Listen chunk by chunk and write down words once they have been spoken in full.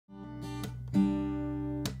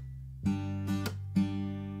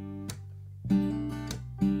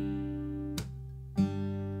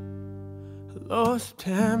Hello,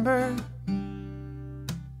 September.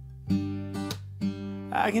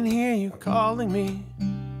 I can hear you calling me.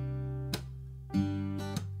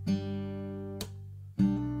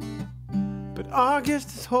 But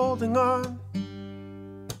August is holding on,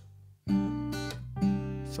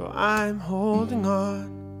 so I'm holding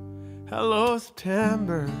on. Hello,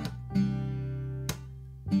 September.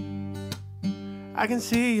 I can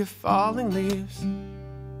see your falling leaves.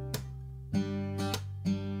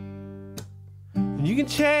 And you can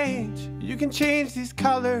change these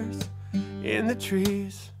colors in the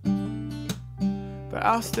trees, but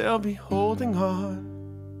I'll still be holding on.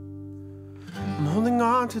 I'm holding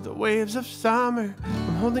on to the waves of summer.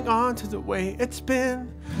 I'm holding on to the way it's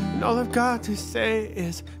been. And all I've got to say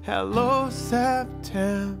is hello,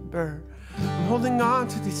 September. I'm holding on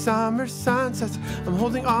to these summer sunsets. I'm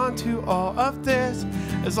holding on to all of this.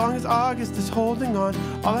 As long as August is holding on,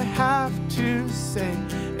 all I have to say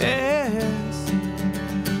is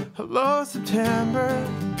hello, September.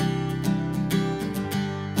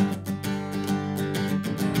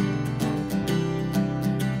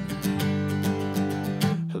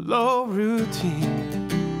 Hello, routine.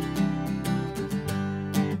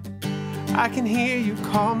 I can hear you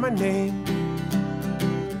call my name.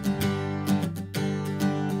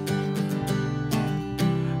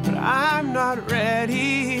 But I'm not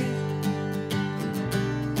ready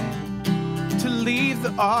to leave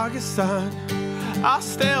the August sun. I'll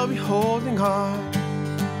still be holding on.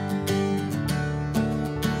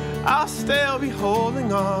 I'll still be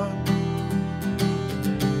holding on.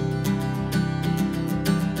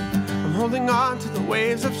 I'm holding on to the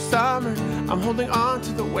waves of summer. I'm holding on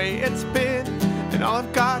to the way it's been. And all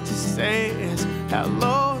I've got to say is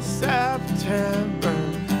hello, September.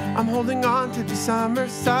 I'm holding on to the summer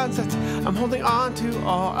sunsets. I'm holding on to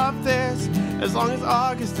all of this. As long as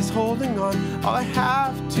August is holding on, all I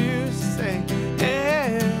have to say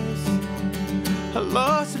is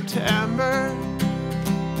hello, September.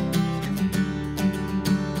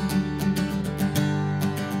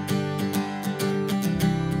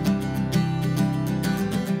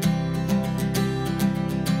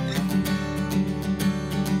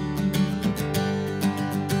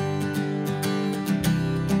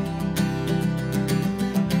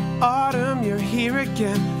 Autumn, you're here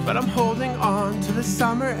again, but I'm holding on to the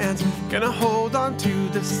summer ends. Gonna hold on to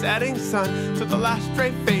the setting sun till the last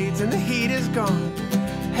ray fades and the heat is gone.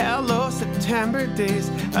 Hello, September days.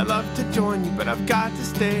 I'd love to join you, but I've got to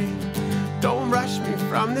stay. Don't rush me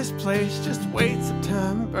from this place. Just wait,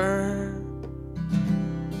 September.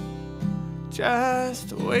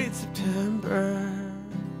 Just wait, September.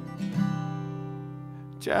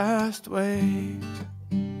 Just wait.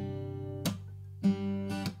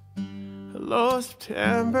 Hello,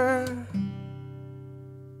 September.